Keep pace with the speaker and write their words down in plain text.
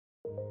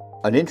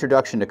An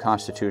Introduction to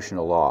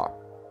Constitutional Law,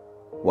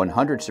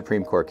 100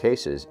 Supreme Court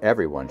Cases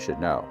Everyone Should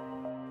Know,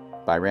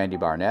 by Randy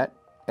Barnett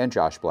and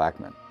Josh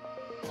Blackman.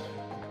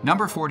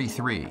 Number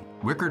 43,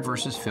 Wickard v.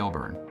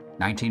 Filburn,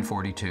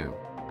 1942.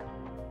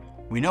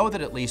 We know that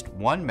at least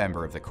one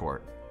member of the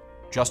court,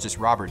 Justice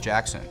Robert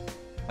Jackson,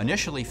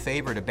 initially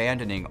favored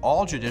abandoning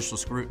all judicial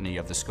scrutiny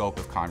of the scope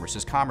of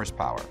Congress's commerce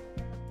power.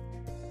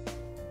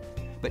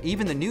 But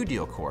even the New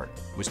Deal court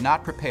was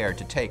not prepared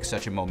to take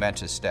such a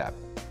momentous step.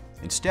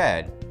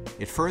 Instead,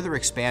 it further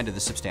expanded the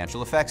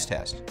substantial effects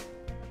test.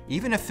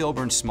 Even if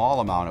Filburn's small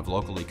amount of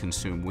locally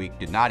consumed wheat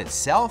did not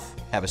itself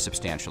have a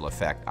substantial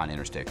effect on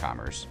interstate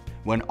commerce,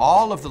 when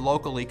all of the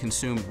locally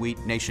consumed wheat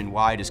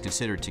nationwide is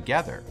considered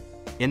together,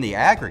 in the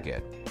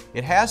aggregate,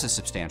 it has a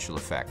substantial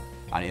effect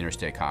on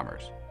interstate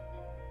commerce.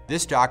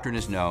 This doctrine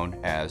is known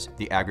as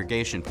the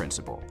aggregation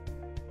principle.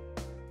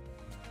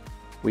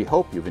 We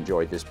hope you've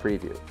enjoyed this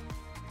preview.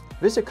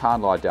 Visit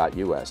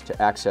conlaw.us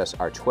to access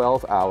our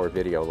 12-hour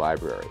video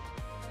library.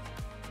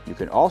 You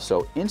can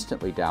also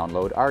instantly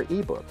download our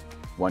ebook,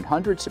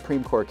 100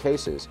 Supreme Court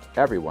Cases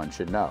Everyone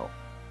Should Know.